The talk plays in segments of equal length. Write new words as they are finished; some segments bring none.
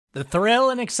The thrill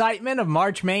and excitement of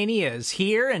March Mania is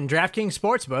here, and DraftKings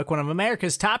Sportsbook, one of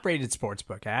America's top-rated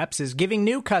sportsbook apps, is giving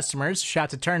new customers a shot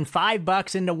to turn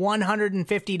 $5 into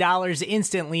 $150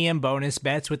 instantly in bonus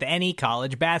bets with any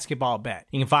college basketball bet.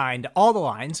 You can find all the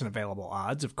lines and available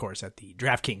odds, of course, at the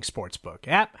DraftKings Sportsbook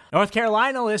app. North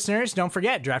Carolina listeners, don't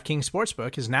forget, DraftKings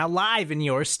Sportsbook is now live in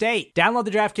your state. Download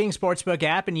the DraftKings Sportsbook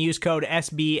app and use code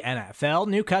SBNFL.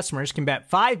 New customers can bet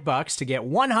 $5 to get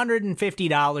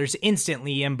 $150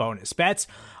 instantly in bonus bets,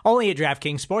 only at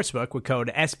DraftKings Sportsbook with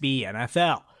code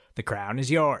SBNFL. The crown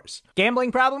is yours.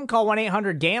 Gambling problem? Call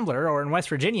 1-800-GAMBLER, or in West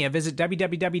Virginia, visit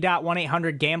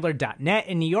www.1800gambler.net.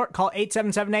 In New York, call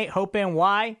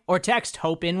 8778-HOPE-NY or text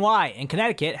HOPE-NY. In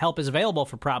Connecticut, help is available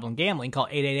for problem gambling. Call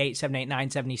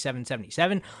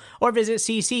 888-789-7777 or visit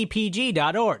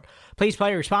ccpg.org. Please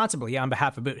play responsibly on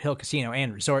behalf of Boot Hill Casino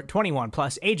and Resort. 21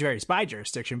 plus, age varies by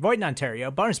jurisdiction. Void in Ontario.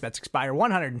 Bonus bets expire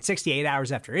 168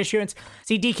 hours after issuance.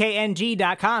 See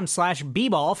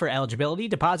dkng.com/bball for eligibility,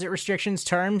 deposit restrictions,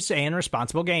 terms, and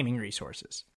responsible gaming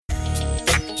resources.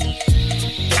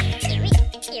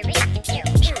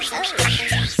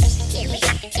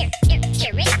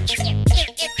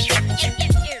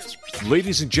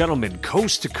 Ladies and gentlemen,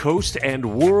 coast to coast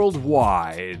and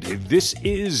worldwide, this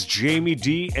is Jamie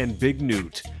D and Big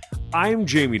Newt. I'm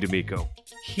Jamie D'Amico.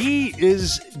 He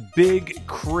is Big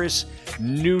Chris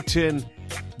Newton.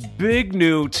 Big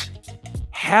Newt,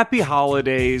 happy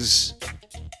holidays,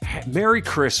 Merry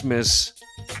Christmas,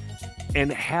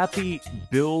 and happy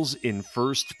Bills in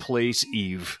first place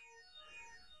Eve.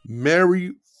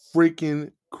 Merry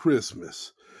freaking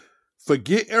Christmas.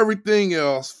 Forget everything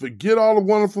else. Forget all the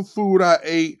wonderful food I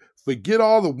ate. Forget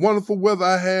all the wonderful weather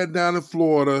I had down in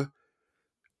Florida.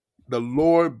 The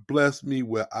Lord blessed me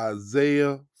with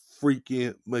Isaiah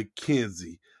freaking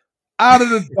McKenzie. Out of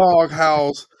the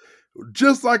doghouse.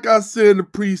 Just like I said in the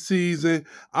preseason,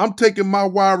 I'm taking my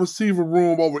wide receiver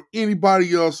room over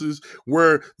anybody else's,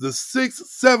 where the 6th,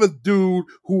 7th dude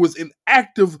who was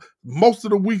inactive most of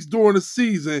the weeks during the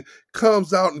season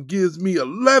comes out and gives me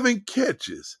 11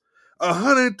 catches.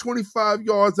 125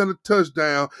 yards and a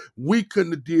touchdown. We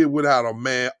couldn't have did without him,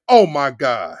 man. Oh, my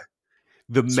God.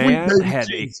 The man had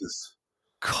Jesus.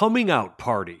 A coming out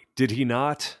party, did he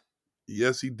not?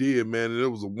 Yes, he did, man. And it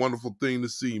was a wonderful thing to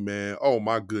see, man. Oh,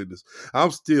 my goodness. I'm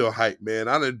still hyped, man.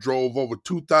 I done drove over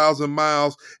 2,000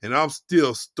 miles, and I'm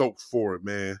still stoked for it,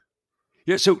 man.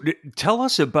 Yeah, so tell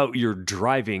us about your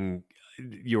driving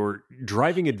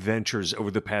adventures over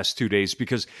the past 2 days,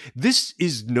 because this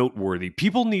is noteworthy.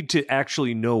 People need to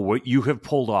actually know what you have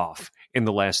pulled off in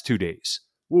the last 2 days.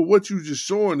 Well, what you just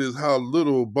showing is how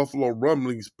little Buffalo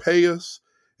Rumblings pay us.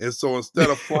 And so instead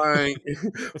of flying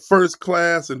first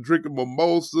class and drinking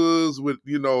mimosas with,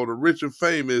 the rich and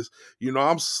famous,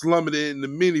 I'm slumming it in the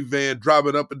minivan,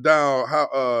 driving up and down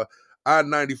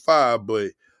I-95.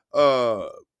 But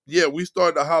yeah, we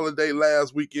started the holiday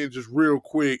last weekend just real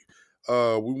quick.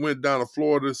 We went down to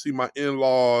Florida to see my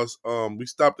in-laws. We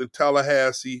stopped in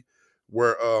Tallahassee,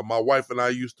 where my wife and I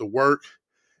used to work,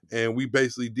 and we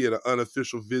basically did an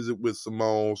unofficial visit with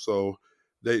Simone. So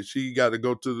she got to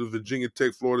go to the Virginia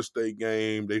Tech Florida State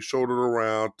game. They showed her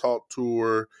around, talked to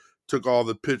her, took all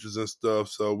the pictures and stuff.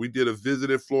 So we did a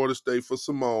visit at Florida State for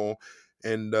Simone,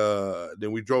 and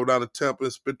then we drove down to Tampa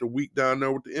and spent the week down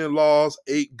there with the in-laws,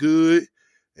 ate good,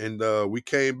 and we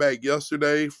came back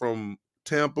yesterday from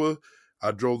Tampa. I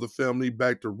drove the family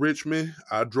back to Richmond.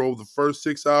 I drove the first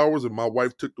 6 hours, and my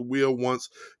wife took the wheel once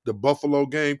the Buffalo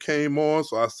game came on.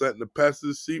 So I sat in the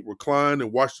passenger seat, reclined,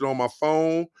 and watched it on my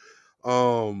phone.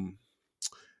 And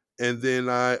then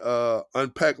I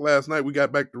unpacked last night. We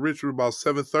got back to Richmond about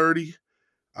 7:30.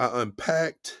 I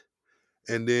unpacked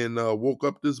and then woke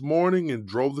up this morning and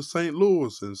drove to St.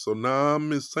 Louis. And so now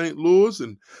I'm in St. Louis,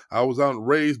 and I was out in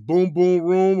Ray's Boom Boom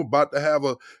Room about to have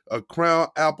a Crown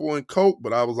Apple and Coke,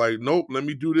 but I was like, nope, let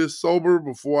me do this sober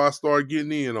before I start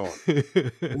getting in on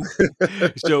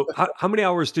it. So how many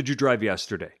hours did you drive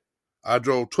yesterday? I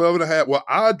drove 12 and a half. Well,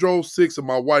 I drove 6 and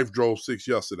my wife drove 6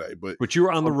 yesterday. But you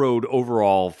were on the road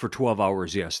overall for 12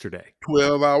 hours yesterday.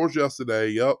 12 hours yesterday,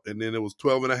 yep. And then it was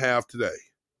 12 and a half today.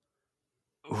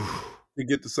 To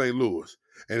get to St. Louis.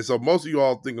 And so most of you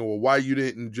all thinking, well, why you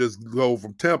didn't just go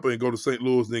from Tampa and go to St.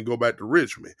 Louis and then go back to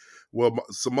Richmond? Well,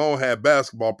 Simone had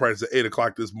basketball practice at 8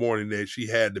 o'clock this morning that she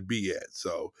had to be at.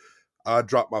 So I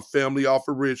dropped my family off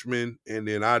at Richmond, and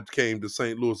then I came to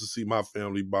St. Louis to see my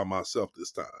family by myself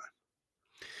this time.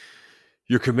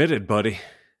 You're committed, buddy.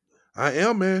 I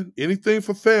am, man. Anything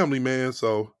for family, man.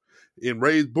 So in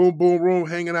Ray's Boom Boom Room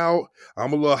hanging out.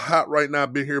 I'm a little hot right now.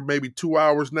 I've been here maybe 2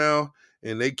 hours now.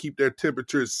 and they keep their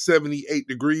temperature at 78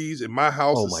 degrees. And my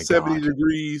house Oh is my 70 God.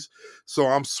 degrees. So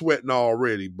I'm sweating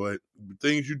already. But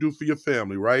things you do for your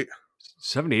family, right?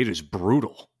 78 is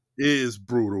brutal. It is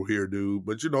brutal here, dude.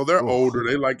 But, they're Ugh. older.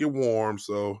 They like it warm.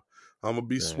 So I'm going to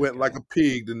be sweating like Okay. a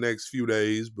pig the next few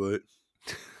days. But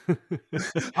I'm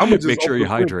going to just Make sure open you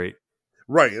the window. hydrate.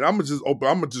 Right. And I'm going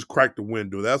to just crack the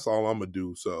window. That's all I'm going to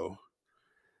do. So.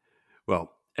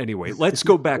 Well, anyway, let's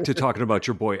go back to talking about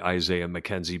your boy Isaiah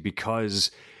McKenzie,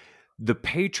 because the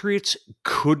Patriots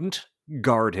couldn't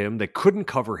guard him. They couldn't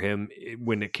cover him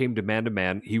when it came to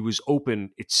man-to-man. He was open,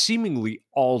 it's seemingly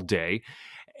all day.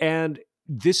 And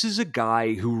this is a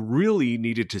guy who really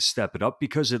needed to step it up,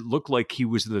 because it looked like he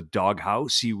was in the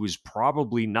doghouse. He was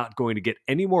probably not going to get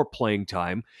any more playing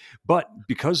time. But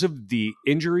because of the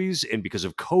injuries and because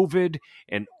of COVID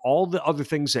and all the other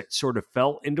things that sort of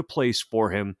fell into place for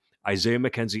him, Isaiah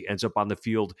McKenzie ends up on the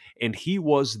field, and he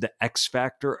was the X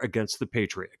factor against the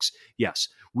Patriots. Yes,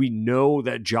 we know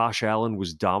that Josh Allen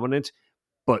was dominant,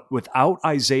 but without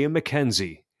Isaiah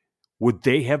McKenzie, would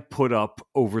they have put up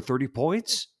over 30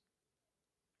 points?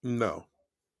 No,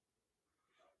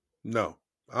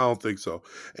 I don't think so.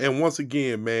 And once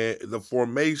again, man, the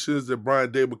formations that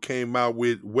Brian Dable came out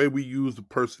with, the way we used the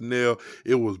personnel,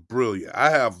 it was brilliant.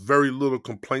 I have very little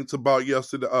complaints about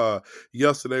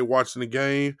yesterday watching the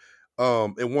game.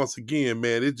 And once again,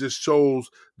 man, it just shows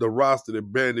the roster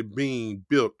that Brandon Beane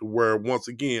built, where once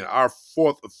again, our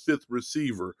fourth or fifth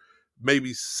receiver,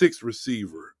 maybe sixth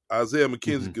receiver, Isaiah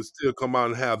McKenzie can still come out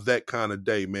and have that kind of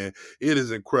day, man. It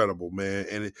is incredible, man.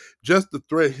 And just the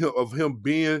threat of him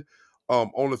being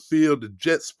on the field, the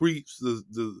jet sweeps,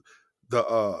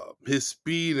 his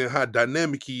speed and how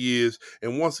dynamic he is.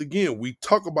 And once again, we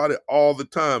talk about it all the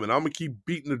time, and I'm gonna keep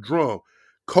beating the drum.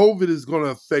 COVID is gonna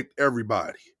affect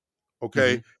everybody.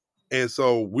 Okay. Mm-hmm. And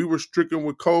so we were stricken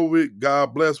with COVID.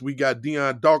 God bless. We got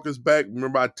Deion Dawkins back.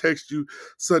 Remember, I texted you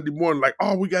Sunday morning, like,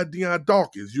 oh, we got Deion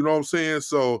Dawkins. You know what I'm saying?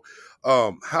 So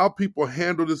how people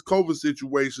handle this COVID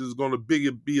situation is going to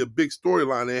be a big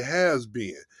storyline. It has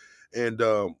been. And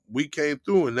we came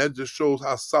through, and that just shows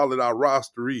how solid our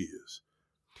roster is.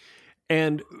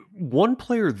 And one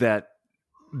player that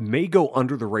may go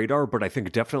under the radar, but I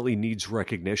think definitely needs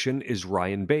recognition, is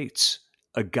Ryan Bates,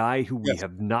 a guy who we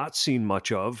have not seen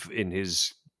much of in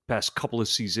his past couple of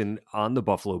seasons on the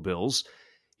Buffalo Bills.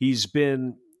 He's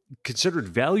been considered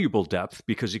valuable depth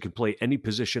because he can play any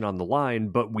position on the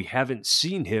line, but we haven't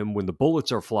seen him when the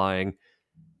bullets are flying.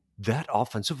 That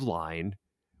offensive line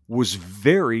was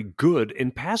very good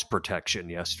in pass protection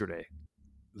yesterday.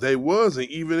 They wasn't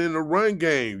even in the run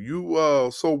game. You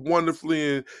so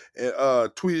wonderfully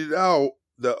tweeted out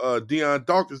the Deion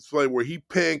Dawkins play where he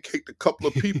pancaked a couple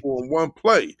of people in one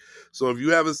play. So if you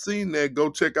haven't seen that,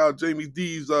 go check out Jamie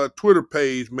D's Twitter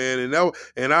page, man.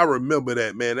 And I remember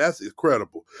that, man. That's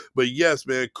incredible. But yes,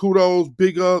 man, kudos,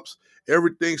 big ups,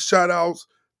 everything, shout outs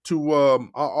to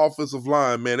our offensive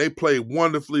line, man. They played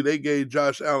wonderfully. They gave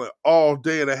Josh Allen all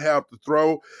day and a half to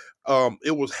throw.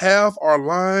 It was half our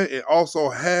line and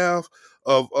also half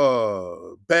of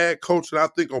bad coaching, I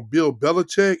think, on Bill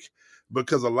Belichick,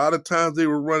 because a lot of times they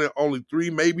were running only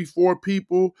 3, maybe 4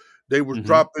 people. They were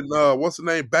dropping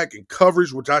back in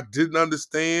coverage, which I didn't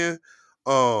understand.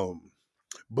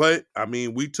 But I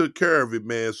mean, we took care of it,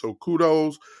 man. So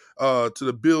kudos to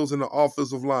the Bills and the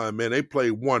offensive line, man. They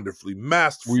played wonderfully,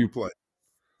 masterful play.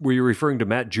 Were you referring to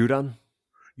Matt Judon?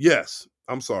 Yes,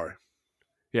 I'm sorry.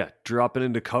 Yeah, dropping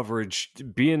into coverage,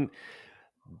 being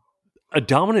a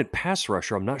dominant pass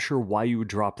rusher. I'm not sure why you would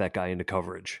drop that guy into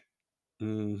coverage.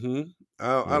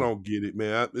 I don't get it,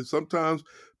 man. Sometimes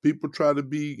people try to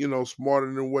be,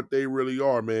 smarter than what they really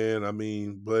are, man. I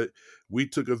mean, but we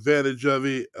took advantage of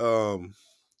it.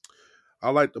 I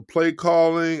like the play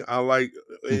calling. I like,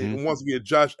 and once again,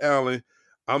 Josh Allen,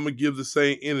 I'm going to give the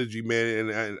same energy, man.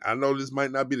 And I know this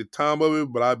might not be the time of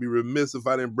it, but I'd be remiss if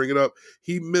I didn't bring it up.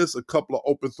 He missed a couple of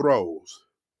open throws.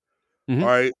 All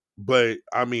right. But,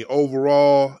 I mean,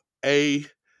 overall, A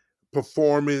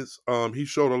performance. He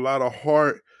showed a lot of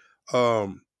heart.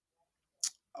 Brian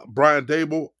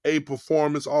Dable, A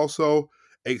performance also.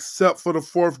 Except for the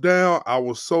fourth down, I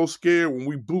was so scared when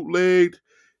we bootlegged.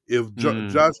 If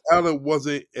Josh Allen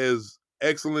wasn't as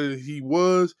excellent as he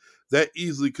was, that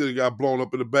easily could have got blown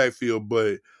up in the backfield.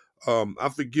 But I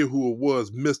forget who it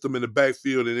was, missed him in the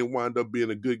backfield, and it wound up being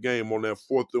a good game on that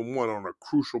 4th and 1 on a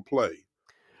crucial play.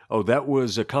 Oh, that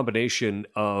was a combination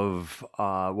of,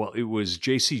 it was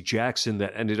J.C. Jackson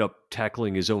that ended up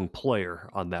tackling his own player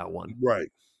on that one.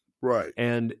 Right.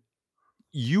 And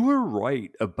you were right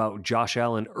about Josh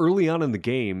Allen. Early on in the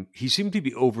game, he seemed to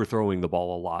be overthrowing the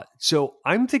ball a lot. So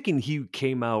I'm thinking he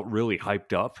came out really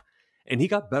hyped up. And he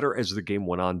got better as the game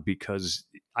went on because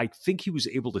I think he was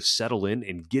able to settle in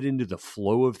and get into the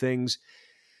flow of things.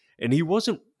 And he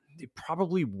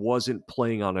probably wasn't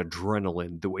playing on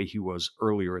adrenaline the way he was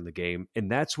earlier in the game. And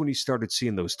that's when he started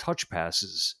seeing those touch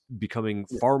passes becoming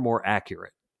far more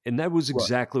accurate. And that was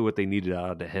exactly what they needed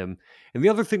out of him. And the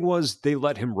other thing was they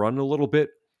let him run a little bit.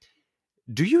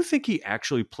 Do you think he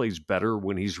actually plays better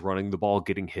when he's running the ball,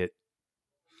 getting hit?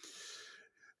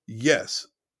 Yes.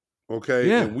 Okay.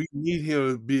 Yeah. And we need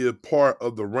him to be a part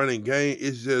of the running game.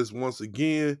 It's just, once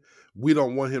again, we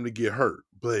don't want him to get hurt.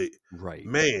 But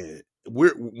man,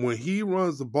 when he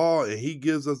runs the ball and he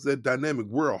gives us that dynamic,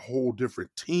 we're a whole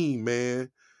different team, man.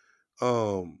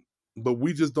 But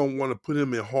we just don't want to put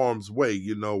him in harm's way.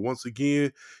 Once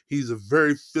again, he's a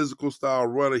very physical style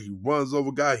runner. He runs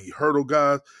over guys, he hurdle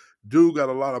guys. Dude got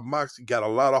a lot of moxie, got a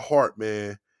lot of heart,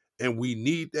 man. And we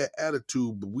need that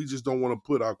attitude, but we just don't want to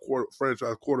put our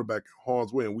franchise quarterback in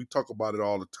harm's way. And we talk about it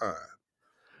all the time.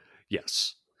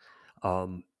 Yes.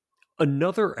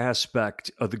 Another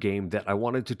aspect of the game that I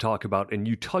wanted to talk about, and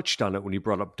you touched on it when you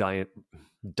brought up Brian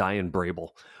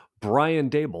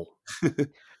Daboll.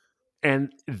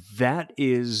 And that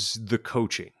is the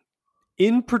coaching.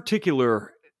 In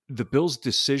particular, the Bills'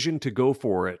 decision to go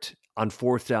for it on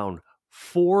fourth down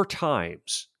 4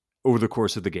 times over the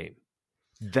course of the game.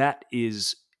 That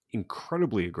is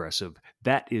incredibly aggressive.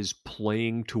 That is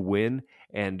playing to win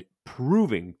and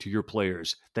proving to your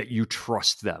players that you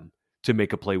trust them to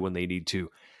make a play when they need to.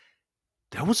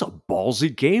 That was a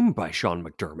ballsy game by Sean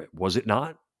McDermott, was it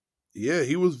not? Yeah,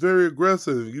 he was very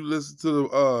aggressive. You listen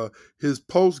to his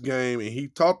post game, and he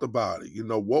talked about it.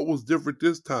 What was different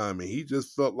this time, and he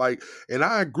just felt like. And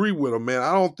I agree with him, man.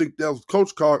 I don't think that was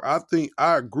Coach Clark.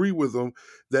 I agree with him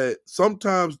that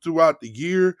sometimes throughout the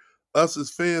year, us as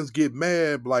fans get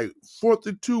mad, like 4th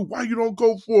and 2. Why you don't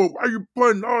go for it? Why you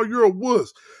punting? Oh, you're a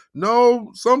wuss.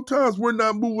 No, sometimes we're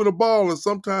not moving the ball, and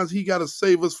sometimes he got to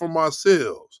save us from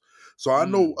ourselves. So I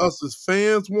know us as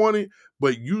fans want it.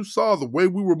 But you saw the way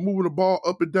we were moving the ball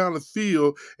up and down the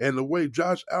field and the way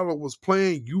Josh Allen was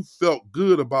playing, you felt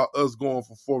good about us going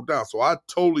for 4th down. So I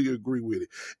totally agree with it.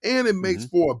 And it makes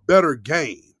for a better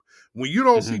game. When you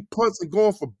don't see punts and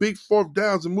going for big 4th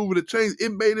downs and moving the chains,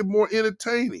 it made it more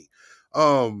entertaining.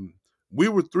 We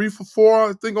were 3 for 4,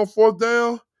 I think, on 4th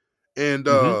down. And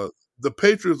the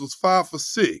Patriots was 5 for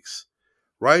 6,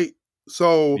 right?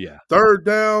 So 3rd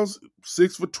downs,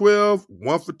 6 for 12,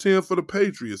 1 for 10 for the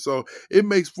Patriots. So it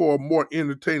makes for a more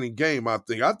entertaining game, I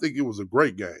think. I think it was a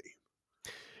great game.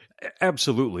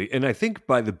 Absolutely. And I think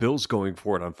by the Bills going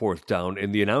for it on 4th down,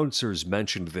 and the announcers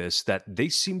mentioned this, that they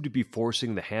seem to be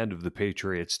forcing the hand of the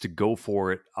Patriots to go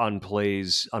for it on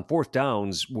plays, on 4th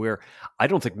downs, where I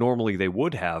don't think normally they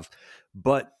would have.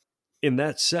 But in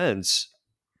that sense,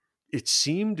 it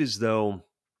seemed as though,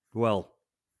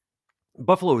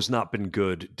 Buffalo has not been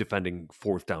good defending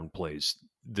 4th down plays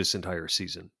this entire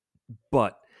season,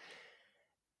 but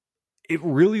it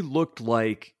really looked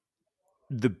like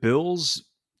the Bills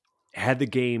had the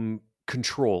game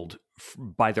controlled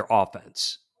by their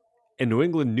offense. And New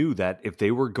England knew that if they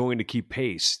were going to keep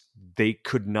pace, they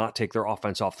could not take their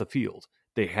offense off the field.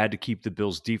 They had to keep the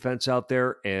Bills' defense out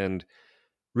there and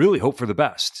really hope for the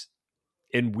best.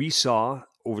 And we saw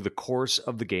over the course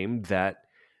of the game that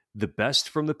the best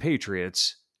from the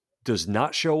Patriots does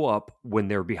not show up when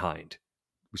they're behind.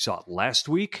 We saw it last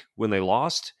week when they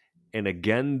lost, and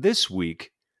again this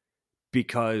week,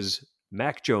 because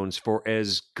Mac Jones, for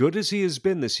as good as he has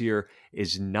been this year,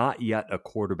 is not yet a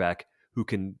quarterback who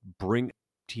can bring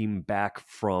a team back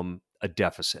from a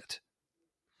deficit.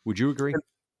 Would you agree?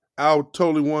 I would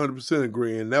totally 100%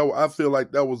 agree. And I feel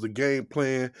like that was the game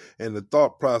plan and the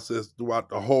thought process throughout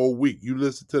the whole week. You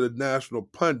listen to the national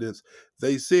pundits,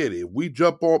 they said it. If we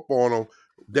jump up on them,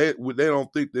 they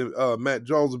don't think that Mac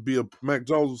Jones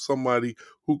was somebody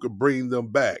who could bring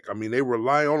them back. I mean, they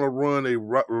rely on a run, they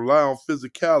rely on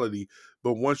physicality,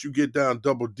 but once you get down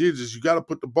double digits, you got to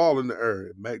put the ball in the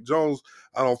air. Mac Jones,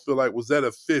 I don't feel like was that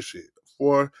efficient.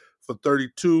 4 for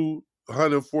 32,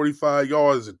 145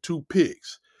 yards and 2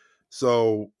 picks.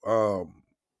 So,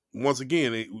 once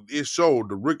again, it showed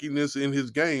the rookiness in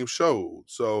his game showed.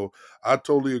 So I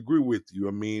totally agree with you.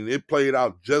 I mean, it played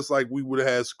out just like we would have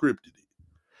had scripted it.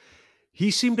 He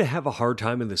seemed to have a hard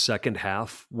time in the second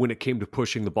half when it came to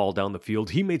pushing the ball down the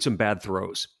field. He made some bad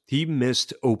throws. He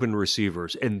missed open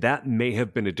receivers, and that may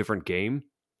have been a different game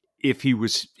if he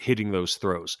was hitting those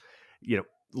throws.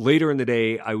 Later in the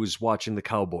day, I was watching the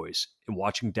Cowboys and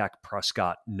watching Dak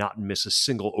Prescott not miss a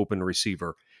single open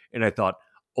receiver. And I thought,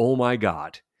 oh my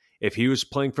God, if he was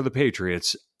playing for the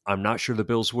Patriots, I'm not sure the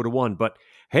Bills would have won. But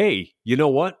Hey, you know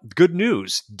what? Good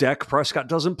news. Dak Prescott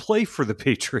doesn't play for the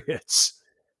Patriots.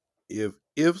 If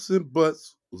ifs and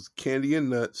buts was candy and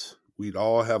nuts, we'd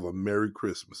all have a Merry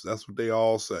Christmas. That's what they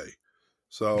all say.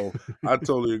 So I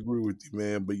totally agree with you,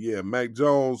 man. But yeah, Mac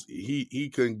Jones, he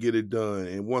couldn't get it done.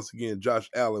 And once again, Josh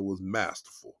Allen was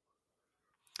masterful.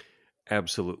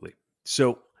 Absolutely.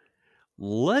 So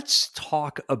let's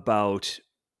talk about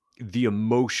the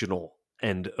emotional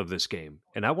end of this game.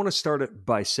 And I want to start it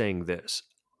by saying this.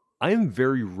 I am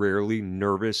very rarely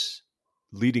nervous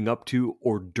leading up to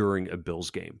or during a Bills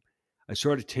game. I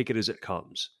sort of take it as it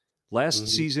comes. Last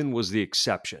season was the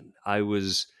exception. I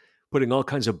was putting all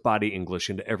kinds of body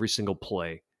English into every single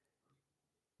play.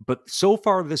 But so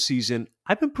far this season,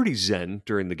 I've been pretty zen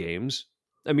during the games.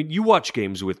 I mean, you watch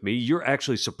games with me. You're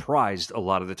actually surprised a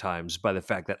lot of the times by the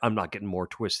fact that I'm not getting more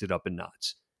twisted up and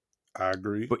nuts. I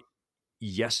agree. But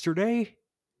yesterday,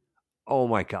 oh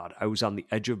my God, I was on the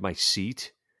edge of my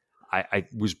seat. I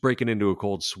was breaking into a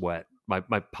cold sweat.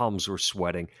 My palms were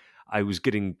sweating. I was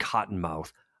getting cotton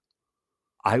mouth.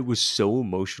 I was so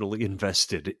emotionally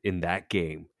invested in that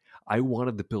game. I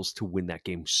wanted the Bills to win that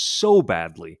game so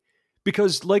badly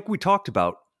because, like we talked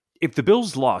about, if the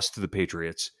Bills lost to the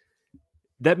Patriots,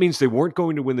 that means they weren't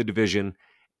going to win the division,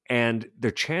 and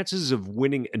their chances of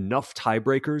winning enough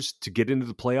tiebreakers to get into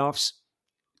the playoffs,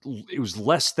 it was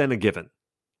less than a given.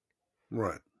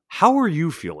 Right. How are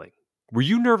you feeling? Were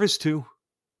you nervous too?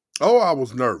 Oh, I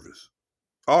was nervous.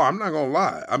 Oh, I'm not gonna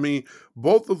lie. I mean,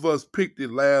 both of us picked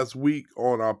it last week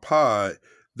on our pod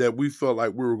that we felt like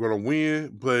we were gonna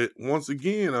win. But once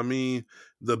again, I mean,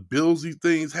 the Billsy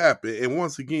things happen. And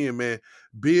once again, man,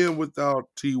 being without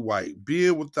T. White,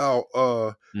 being without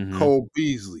Cole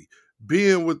Beasley,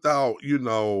 being without, with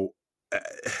the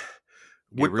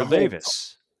Gabriel whole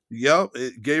Davis. Yep,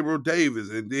 Gabriel Davis,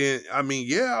 and then I mean,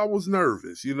 yeah, I was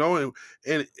nervous,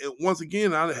 and once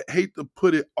again, I hate to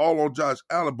put it all on Josh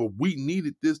Allen, but we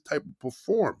needed this type of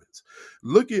performance.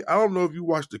 I don't know if you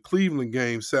watched the Cleveland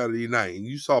game Saturday night and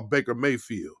you saw Baker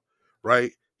Mayfield,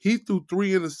 right? He threw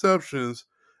 3 interceptions,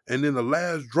 and then the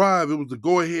last drive, it was the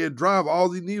go-ahead drive. All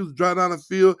he needed was drive down the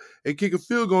field and kick a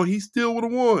field goal. He still would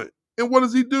have won. And what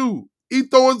does he do? He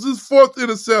throws his 4th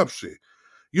interception.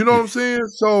 You know what I'm saying?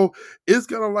 So it's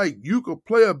kind of like you could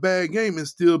play a bad game and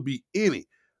still be in it.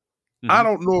 I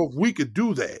don't know if we could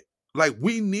do that. Like,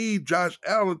 we need Josh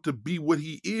Allen to be what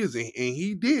he is, and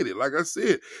he did it. Like I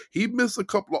said, he missed a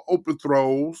couple of open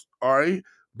throws, all right?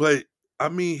 But, I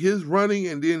mean, his running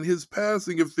and then his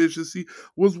passing efficiency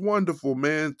was wonderful,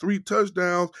 man. 3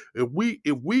 touchdowns. If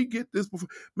we get this,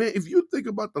 man, if you think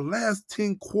about the last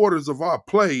 10 quarters of our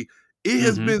play, it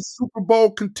has been Super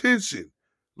Bowl contention.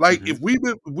 Like, if we've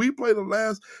been playing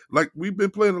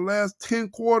the last 10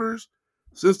 quarters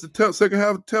since the second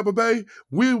half of Tampa Bay,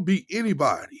 we'll beat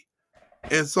anybody.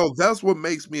 And so that's what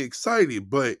makes me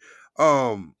excited. But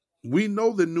we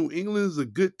know that New England is a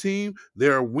good team.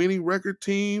 They're a winning record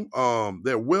team.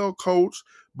 They're well coached.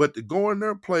 But to go in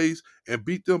their place and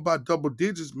beat them by double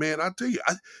digits, man, I tell you,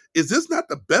 is this not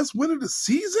the best win of the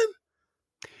season?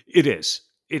 It is.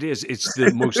 It is. It's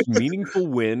the most meaningful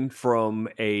win from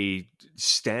a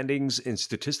standings and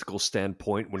statistical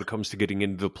standpoint when it comes to getting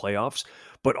into the playoffs,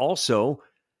 but also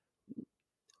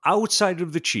outside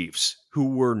of the Chiefs,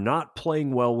 who were not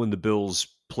playing well when the Bills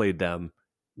played them.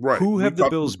 Right. Who have the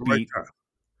Bills beat?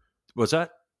 What's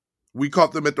that? We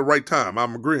caught them at the right time.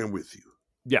 I'm agreeing with you.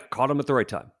 Yeah, caught them at the right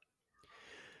time.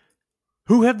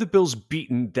 Who have the Bills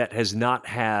beaten that has not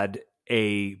had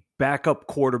a backup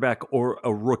quarterback or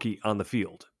a rookie on the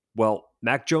field? Well,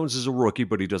 Mac Jones is a rookie,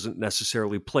 but he doesn't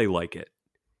necessarily play like it.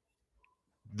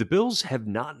 The Bills have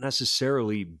not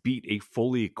necessarily beat a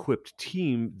fully equipped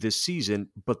team this season,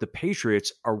 but the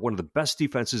Patriots are one of the best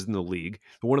defenses in the league,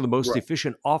 one of the most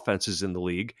efficient offenses in the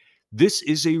league. This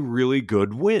is a really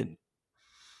good win.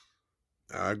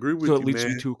 I agree with you, So it leads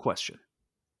me to a question.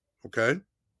 Okay.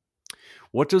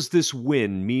 What does this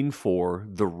win mean for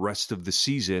the rest of the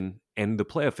season and the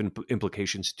playoff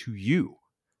implications to you?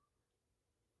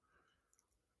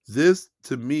 This,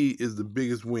 to me, is the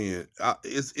biggest win.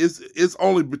 It's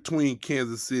only between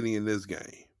Kansas City and this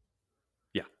game.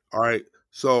 Yeah. All right.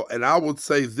 So, and I would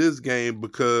say this game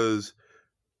because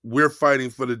we're fighting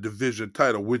for the division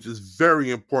title, which is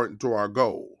very important to our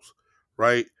goals,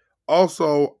 right?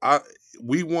 Also,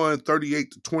 we won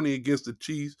 38-20 against the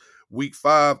Chiefs week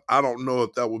 5. I don't know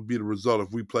if that would be the result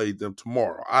if we played them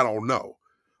tomorrow. I don't know.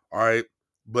 All right.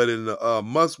 But in the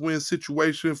must-win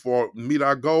situation for meet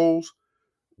our goals,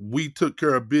 we took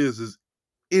care of business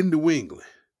in New England.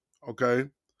 Okay.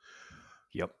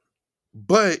 Yep.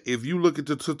 But if you look at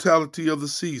the totality of the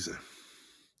season,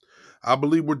 I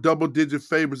believe we're double-digit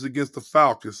favorites against the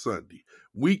Falcons Sunday.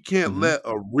 We can't Mhm. let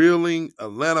a reeling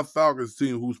Atlanta Falcons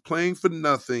team who's playing for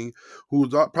nothing, who's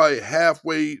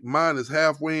probably mine is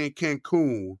halfway in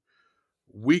Cancun,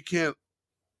 we can't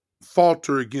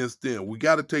falter against them. We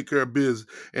got to take care of business.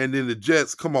 And then the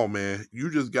Jets, come on, man.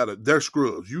 They're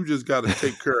scrubs. You just got to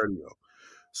take care of them.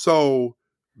 So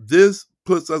this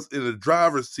puts us in the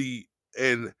driver's seat.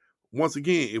 And once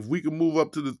again, if we can move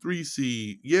up to the 3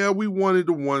 seed, yeah, we wanted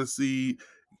the 1 seed.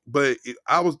 But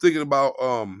I was thinking about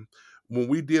when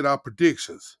we did our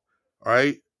predictions, all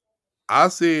right? I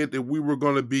said that we were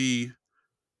going to be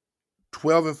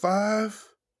 12-5.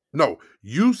 No,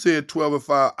 you said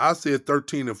 12-5. I said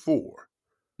 13-4.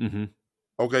 Mm-hmm.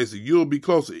 Okay, so you'll be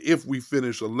closer if we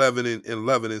finish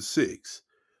 11-6.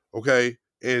 Okay,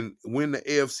 and win the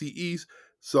AFC East.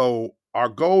 So our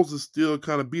goals is still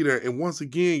kind of be there. And once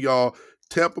again, y'all,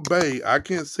 Tampa Bay, I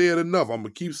can't say it enough. I'm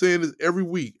gonna keep saying this every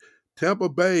week. Tampa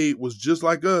Bay was just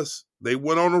like us. They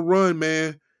went on a run,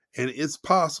 man, and it's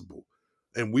possible.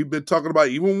 And we've been talking about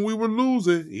even when we were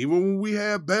losing, even when we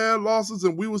had bad losses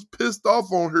and we was pissed off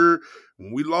on her.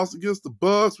 When we lost against the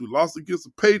Bucks, we lost against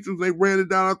the Patriots, they ran it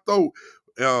down our throat.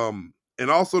 And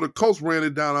also the Colts ran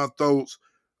it down our throats.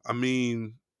 I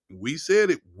mean, we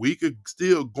said it, we could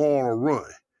still go on a run.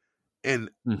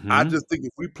 And I just think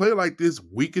if we play like this,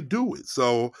 we could do it.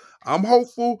 So I'm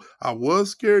hopeful. I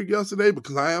was scared yesterday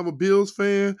because I am a Bills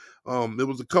fan. There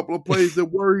was a couple of plays that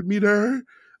worried me there.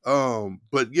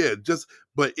 But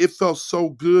it felt so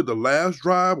good. The last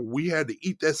drive, we had to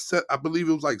eat that set. I believe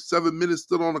it was like 7 minutes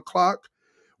still on the clock.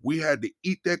 We had to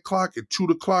eat that clock and chew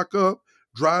the clock up,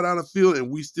 drive down the field,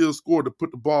 and we still scored to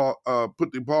put the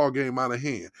ball game out of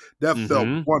hand. That felt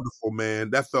wonderful, man.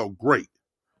 That felt great.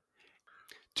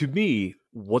 To me,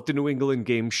 what the New England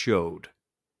game showed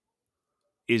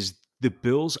is the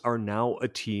Bills are now a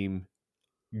team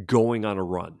going on a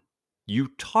run. You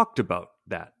talked about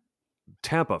that.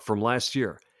 Tampa from last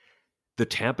year. The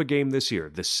Tampa game this year,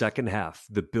 the second half,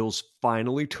 the Bills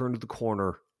finally turned the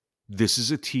corner. This is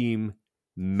a team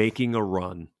making a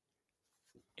run.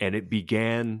 And it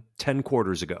began 10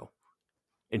 quarters ago.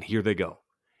 And here they go.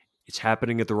 It's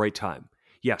happening at the right time.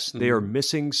 Yes, they are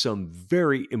missing some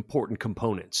very important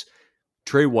components.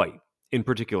 Trey White, in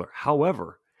particular.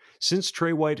 However, since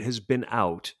Trey White has been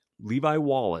out, Levi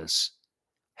Wallace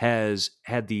has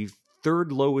had the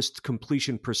third lowest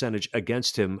completion percentage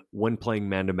against him when playing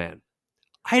man-to-man.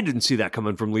 I didn't see that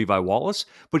coming from Levi Wallace,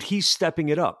 but he's stepping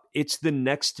it up. It's the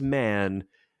next man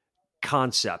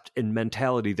concept and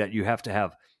mentality that you have to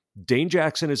have. Dane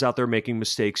Jackson is out there making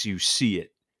mistakes. You see it.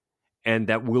 And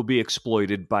that will be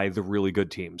exploited by the really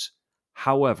good teams.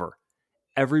 However,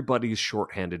 everybody is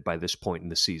shorthanded by this point in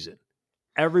the season.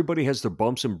 Everybody has their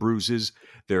bumps and bruises,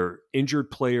 their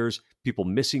injured players, people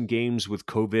missing games with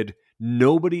COVID.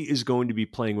 Nobody is going to be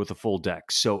playing with a full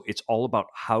deck. So it's all about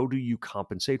how do you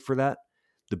compensate for that?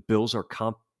 The Bills are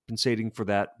compensating for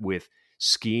that with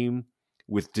scheme,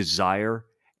 with desire.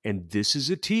 And this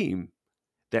is a team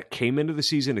that came into the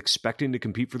season expecting to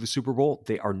compete for the Super Bowl.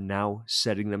 They are now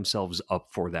setting themselves up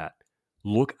for that.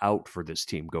 Look out for this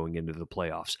team going into the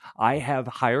playoffs. I have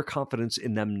higher confidence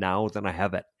in them now than I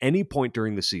have at any point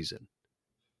during the season.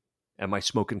 Am I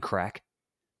smoking crack?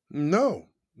 No.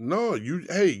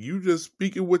 You just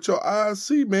speaking with your eyes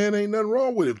see, man. Ain't nothing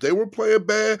wrong with it. If they were playing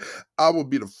bad, I would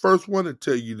be the first one to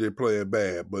tell you they're playing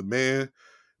bad. But man,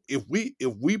 if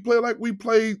we play like we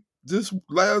played this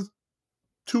last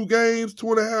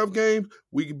 2.5 games,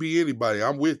 we could be anybody.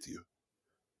 I'm with you.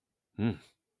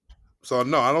 So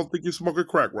no, I don't think you're smoking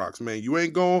crack rocks, man.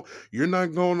 You're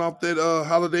not going off that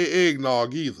holiday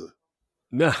eggnog either.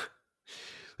 Nah,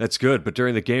 that's good. But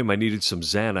during the game, I needed some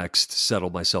Xanax to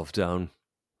settle myself down.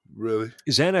 Really?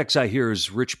 Xanax, I hear,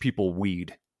 is rich people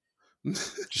weed.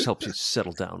 Just helps you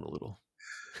settle down a little.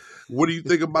 What do you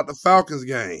think about the Falcons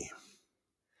game?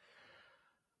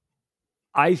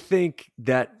 I think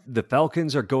that the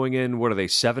Falcons are going in, what are they,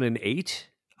 7-8?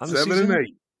 7-8.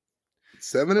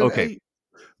 7-8.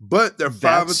 But they're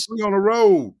 5-3 on the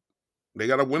road. They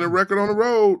got a winning record on the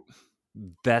road.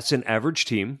 That's an average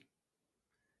team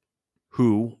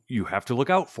who you have to look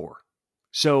out for.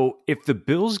 So if the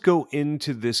Bills go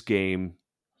into this game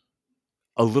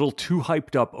a little too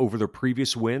hyped up over their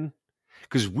previous win,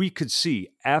 because we could see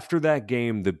after that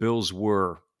game, the Bills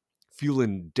were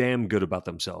feeling damn good about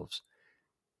themselves.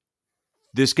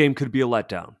 This game could be a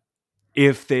letdown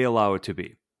if they allow it to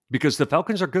be, because the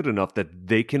Falcons are good enough that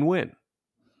they can win.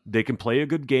 They can play a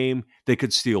good game. They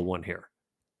could steal one here.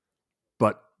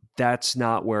 But that's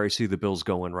not where I see the Bills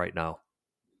going right now.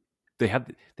 They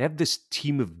have this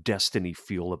team of destiny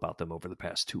feel about them over the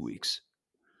past 2 weeks.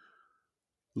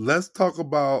 Let's talk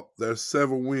about their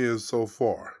 7 wins so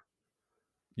far.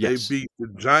 They Yes. beat the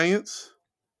Giants,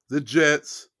 the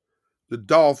Jets, the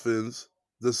Dolphins,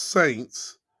 the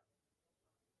Saints,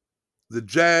 the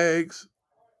Jags,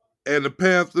 and the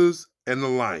Panthers and the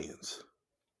Lions.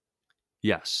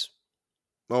 Yes.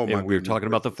 Oh my And we're goodness talking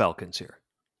about the gracious. Falcons here.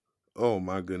 Oh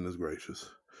my goodness gracious.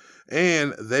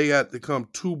 And they got to come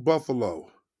to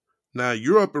Buffalo. Now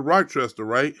you're up in Rochester,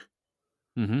 right?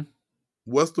 Mm-hmm.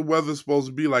 What's the weather supposed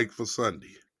to be like for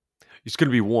Sunday? It's going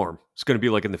to be warm. It's going to be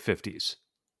like in the 50s.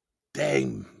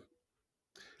 Dang.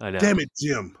 I know. Damn it,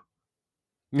 Jim.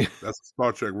 That's a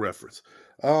Star Trek reference.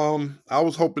 I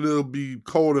was hoping it'll be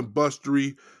cold and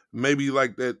blustery, maybe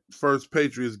like that first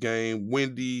Patriots game,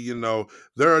 windy.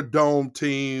 They're a dome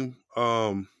team.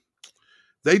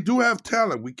 They do have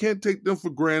talent. We can't take them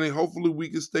for granted. Hopefully, we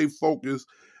can stay focused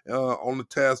on the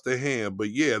task at hand.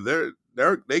 But yeah,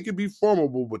 they can be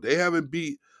formidable, but they haven't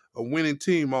beat a winning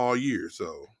team all year.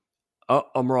 So Oh,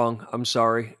 I'm wrong. I'm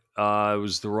sorry. It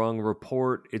was the wrong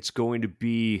report. It's going to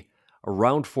be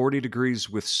around 40 degrees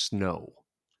with snow.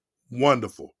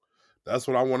 wonderful. That's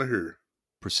what I want to hear.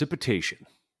 Precipitation.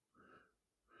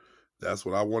 That's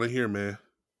what I want to hear, man.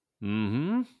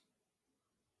 Mm-hmm.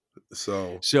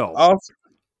 So So,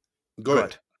 go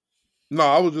ahead. No,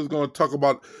 I was just going to talk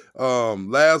about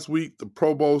last week. The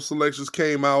Pro Bowl selections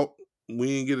came out. We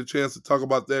didn't get a chance to talk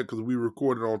about that because we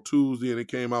recorded on Tuesday and it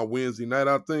came out Wednesday night,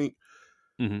 I think.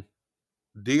 Mm-hmm.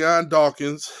 Deion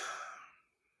Dawkins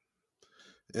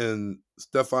and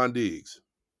Stephon Diggs.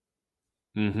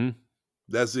 Mm-hmm.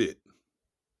 That's it.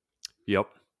 Yep.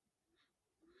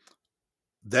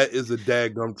 That is a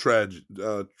daggum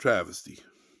travesty.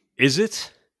 Is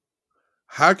it?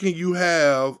 How can you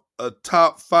have a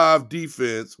top 5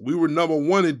 defense? We were number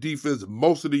 1 in defense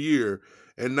most of the year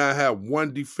and not have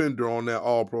one defender on that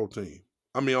All-Pro team.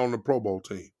 I mean, on the Pro Bowl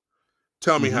team.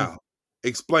 Tell me how.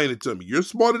 Explain it to me. You're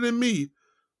smarter than me.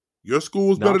 Your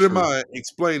school's Not better than true. mine.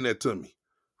 Explain that to me.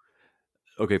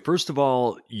 Okay, first of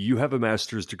all, you have a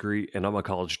master's degree and I'm a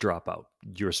college dropout.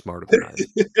 You're smarter than I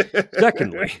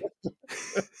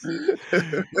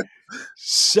am.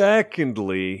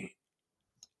 Secondly,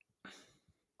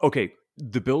 okay,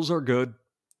 the Bills are good.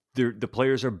 The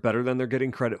players are better than they're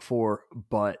getting credit for,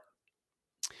 but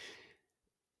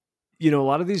a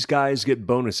lot of these guys get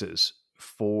bonuses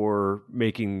for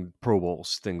making Pro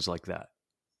Bowls, things like that.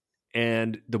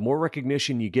 And the more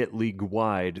recognition you get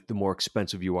league-wide, the more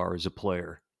expensive you are as a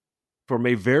player. From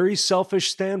a very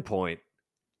selfish standpoint,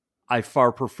 I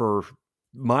far prefer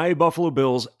my Buffalo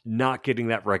Bills not getting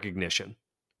that recognition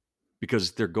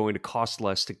because they're going to cost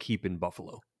less to keep in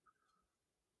Buffalo.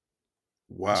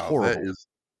 Wow,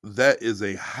 that is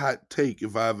a hot take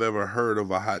if I've ever heard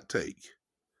of a hot take.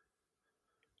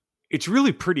 It's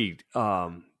really pretty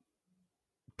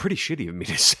shitty of me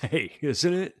to say,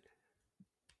 isn't it?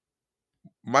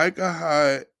 Micah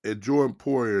Hyde and Jordan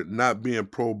Poyer not being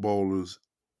Pro Bowlers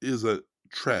is a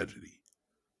tragedy.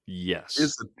 Yes.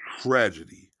 It's a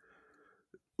tragedy.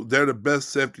 They're the best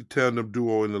safety tandem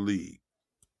duo in the league.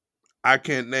 I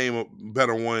can't name a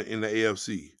better one in the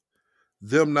AFC.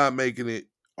 Them not making it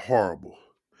horrible.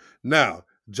 Now,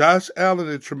 Josh Allen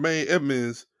and Tremaine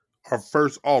Edmonds are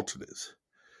first alternates.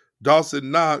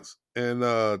 Dawson Knox and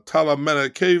Tyler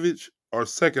Matakevich are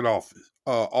second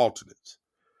alternates.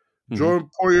 Mm-hmm. Jordan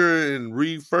Poyer and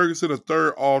Reed Ferguson are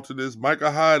third alternates. Micah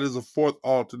Hyde is a fourth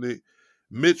alternate.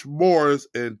 Mitch Morris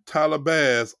and Tyler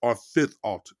Bass are fifth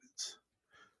alternates.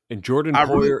 And Jordan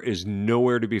Poyer is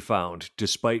nowhere to be found,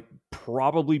 despite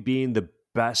probably being the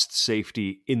best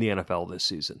safety in the NFL this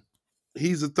season.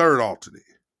 He's a third alternate.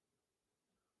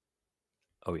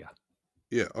 Oh, yeah.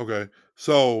 Yeah, okay.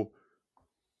 So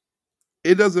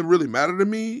it doesn't really matter to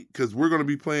me because we're going to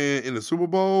be playing in the Super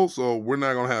Bowl, so we're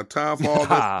not going to have time for all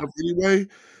that stuff anyway.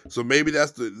 So maybe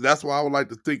that's why I would like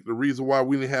to think the reason why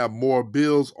we didn't have more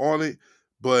Bills on it,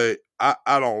 but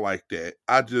I don't like that.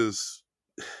 I just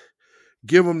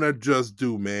give them their just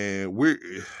due, man.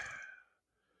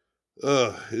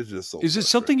 It's just so. Is it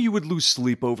something you would lose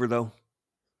sleep over, though?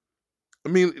 I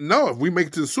mean, no, if we make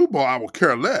it to the Super Bowl, I will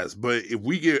care less. But if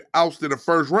we get ousted in the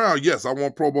first round, yes, I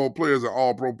want Pro Bowl players and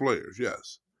all pro players,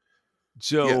 yes.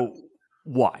 So,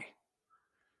 Why?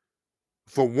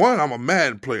 For one, I'm a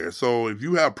Madden player. So if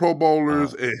you have Pro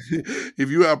Bowlers and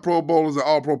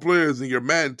all pro players, then your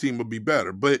Madden team will be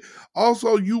better. But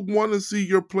also you want to see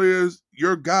your players,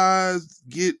 your guys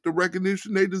get the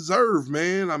recognition they deserve,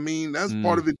 man. I mean, that's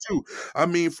part of it too. I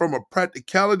mean, from a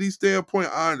practicality standpoint,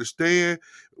 I understand.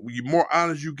 The more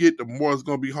honors you get, the more it's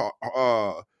going to be hard.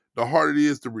 The harder it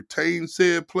is to retain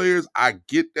said players. I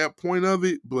get that point of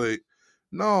it, but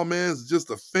No, man, it's just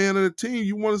a fan of the team.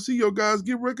 You want to see your guys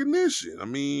get recognition. I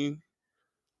mean,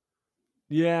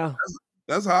 Yeah.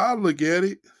 that's how I look at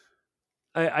it.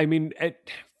 I mean,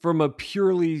 from a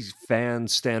purely fan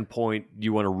standpoint,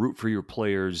 you want to root for your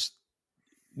players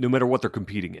no matter what they're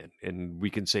competing in. And we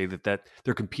can say that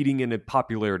they're competing in a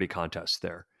popularity contest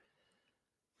there.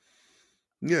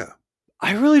 Yeah.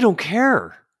 I really don't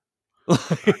care. I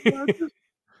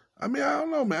mean, I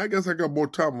don't know, man. I guess I got more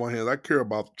time on my hands. I care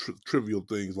about trivial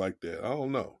things like that. I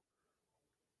don't know.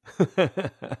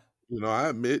 I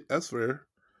admit that's fair.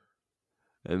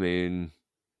 I mean,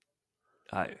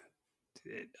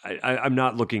 I'm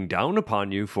not looking down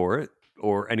upon you for it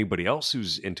or anybody else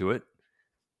who's into it.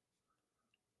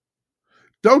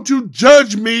 Don't you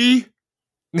judge me.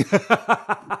 Dude.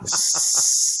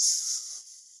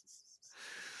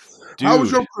 How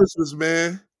was your Christmas,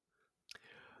 man?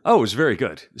 Oh, it was very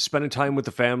good. Spending time with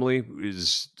the family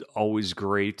is always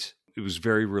great. It was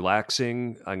very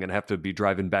relaxing. I'm going to have to be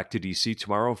driving back to DC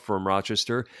tomorrow from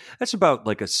Rochester. That's about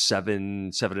like a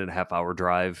 7.5 hour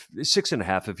drive,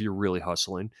 6.5 if you're really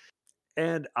hustling.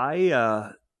 And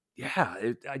I've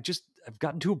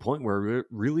gotten to a point where I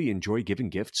really enjoy giving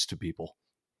gifts to people.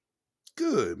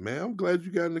 Good, man. I'm glad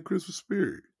you got in the Christmas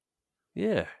spirit.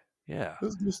 Yeah.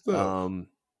 That's good stuff.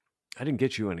 I didn't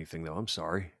get you anything though. I'm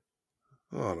sorry.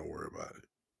 Oh, don't worry about it.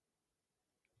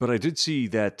 But I did see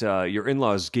that your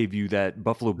in-laws gave you that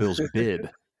Buffalo Bills bib.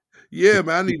 Yeah,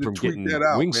 man, I need to tweet getting that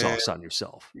out, wing man. sauce on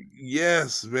yourself.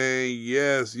 Yes, man.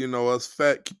 Yes, us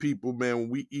fat people, man, when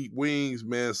we eat wings,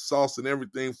 man, sauce and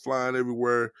everything flying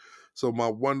everywhere. So my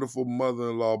wonderful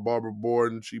mother-in-law, Barbara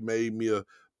Borden, she made me a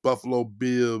Buffalo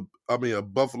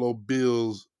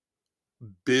Bills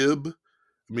bib.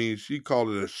 I mean, she called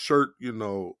it a shirt,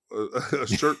 a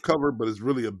shirt cover, but it's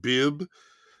really a bib.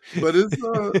 But it's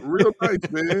real nice,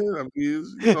 man. I mean,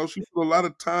 she put a lot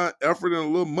of time, effort, and a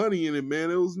little money in it,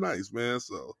 man. It was nice, man.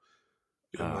 So,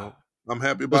 I'm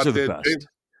happy about that.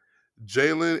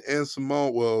 Jalen and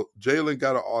Simone. Well, Jalen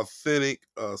got an authentic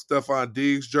Stephon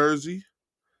Diggs jersey.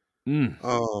 And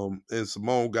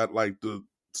Simone got like the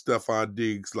Stephon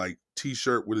Diggs like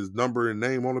T-shirt with his number and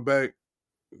name on the back.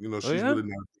 She's really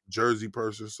not a jersey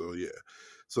person, so yeah.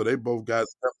 So they both got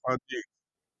Stephon Diggs.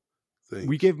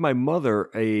 We gave my mother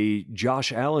a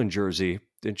Josh Allen jersey,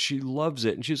 and she loves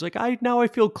it. And she's like, I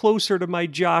feel closer to my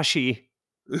Joshy.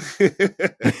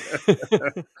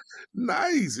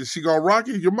 Nice. Is she gonna rock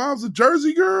it? Your mom's a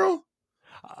Jersey girl?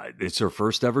 It's her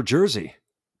first ever jersey.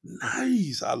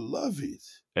 Nice. I love it.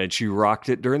 And she rocked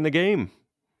it during the game.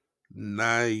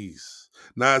 Nice.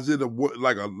 Now, is it a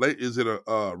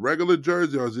regular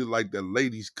jersey, or is it like the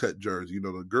ladies cut jersey?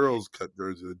 The girls cut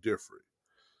jerseys are different.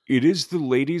 It is the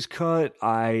ladies cut.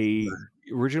 I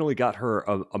originally got her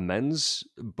a men's,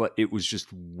 but it was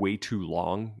just way too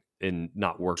long and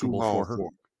not workable for her.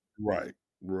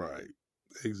 Right.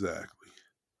 Exactly.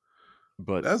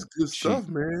 But that's good stuff,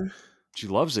 man. She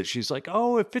loves it. She's like,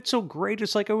 oh, it fits so great.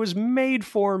 It's like it was made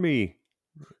for me.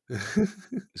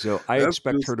 So I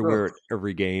expect her to wear it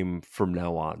every game from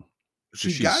now on.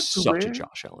 She's such a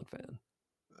Josh Allen fan.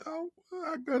 Oh,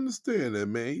 I can understand that,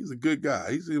 man. He's a good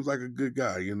guy. He seems like a good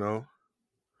guy,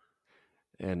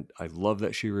 And I love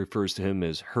that she refers to him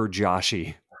as her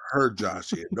Joshy. Her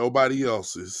Joshy, and nobody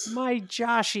else's. My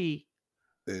Joshy.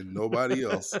 And nobody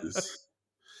else's.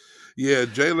 Yeah,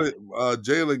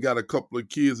 Jalen got a couple of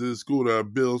kids in his school that are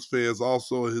Bills fans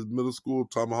also in his middle school,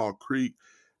 Tomahawk Creek.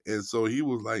 And so he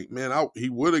was like, man, he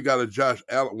would have got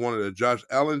wanted a Josh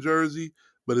Allen jersey,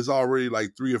 but it's already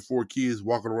like 3 or 4 kids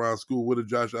walking around school with a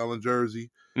Josh Allen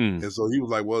jersey. And so he was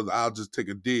like, well, I'll just take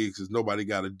a dig since nobody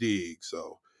got a dig.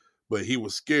 So, but he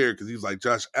was scared because he was like,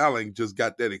 Josh Allen just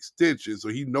got that extension. So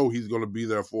he know he's going to be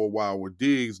there for a while, where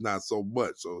Diggs not so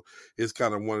much. So it's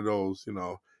kind of one of those,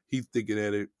 he's thinking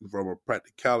at it from a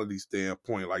practicality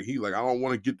standpoint. Like I don't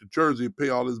want to get the jersey and pay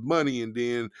all this money, and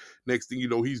then next thing you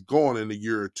know, he's gone in a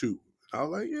year or two. I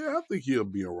was like, yeah, I think he'll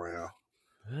be around.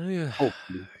 Yeah.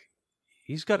 Hopefully.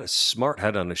 He's got a smart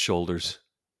head on his shoulders.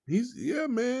 Yeah,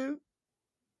 man.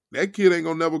 That kid ain't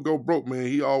gonna never go broke, man.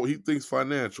 He thinks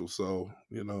financial, so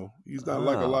he's not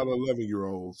like a lot of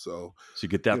 11-year-olds. So you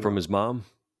get that from his mom?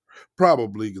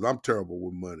 Probably, because I'm terrible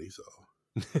with money. So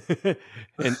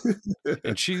and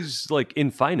she's like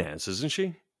in finance, isn't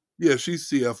she? Yeah, she's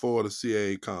CFO of the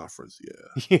CAA conference.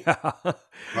 Yeah.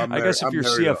 I guess if you're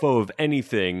CFO of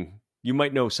anything, you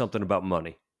might know something about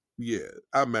money. Yeah,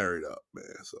 I married up, man.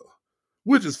 So,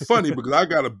 which is funny because I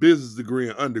got a business degree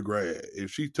in undergrad, and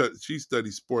she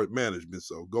studied sport management.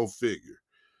 So go figure.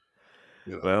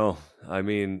 Well, I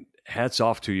mean, hats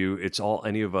off to you. It's all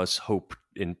any of us hope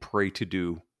and pray to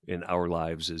do in our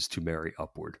lives is to marry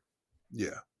upward.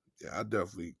 Yeah, I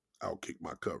definitely outkicked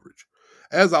my coverage.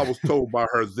 As I was told by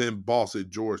her then boss at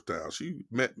Georgetown, she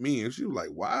met me and she was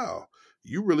like, "Wow,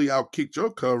 you really outkicked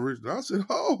your coverage." And I said,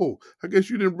 "Oh, I guess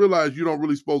you didn't realize you don't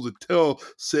really supposed to tell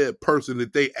said person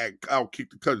that they outkicked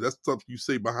the coverage. That's something you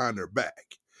say behind their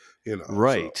back, you know." So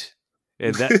Right.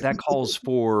 And that calls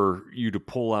for you to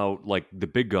pull out like the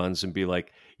big guns and be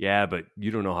like, yeah, but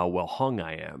you don't know how well hung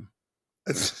I am.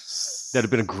 That'd have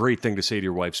been a great thing to say to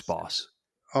your wife's boss.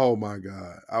 Oh my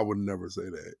God, I would never say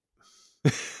that.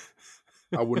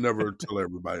 I would never tell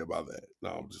everybody about that. No,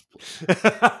 I'm just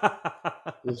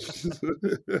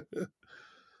playing.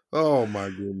 Oh my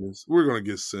goodness. We're gonna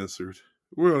get censored.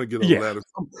 We're gonna get a letter.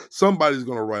 Somebody's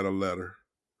gonna write a letter.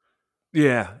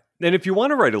 Yeah. And if you want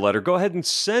to write a letter, go ahead and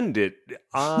send it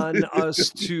on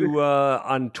us to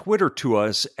on Twitter to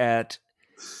us at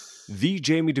the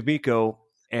Jamie D'Amico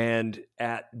and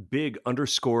at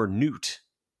big_Newt.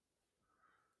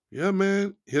 Yeah,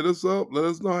 man. Hit us up. Let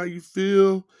us know how you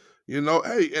feel. You know,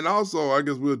 hey, and also I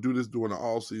guess we'll do this during the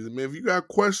off season. Man, if you got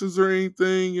questions or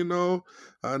anything, you know,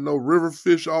 I know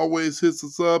Riverfish always hits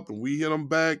us up and we hit them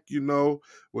back, you know,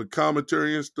 with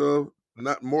commentary and stuff.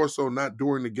 Not more so not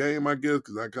during the game, I guess,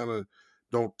 because I kind of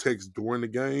don't text during the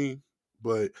game.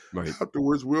 But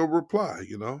afterwards we'll reply,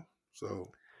 you know. So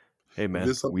hey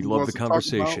man, we love the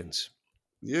conversations.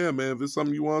 Yeah, man. If it's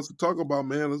something you want us to talk about,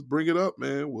 man, let's bring it up,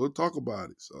 man. We'll talk about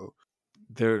it. So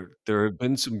there have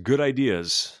been some good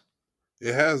ideas.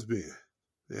 It has been.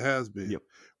 It has been. Yep.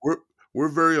 We're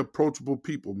very approachable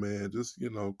people, man. Just,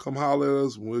 you know, come holler at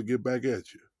us and we'll get back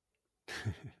at you.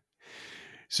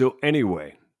 So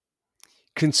anyway,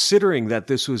 considering that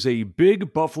this was a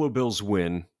big Buffalo Bills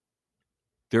win,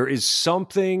 there is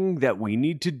something that we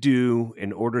need to do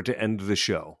in order to end the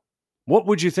show. What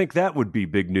would you think that would be,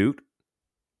 Big Newt?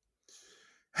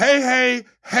 Hey.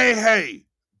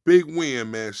 Big win,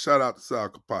 man. Shout out to Sal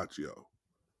Capaccio.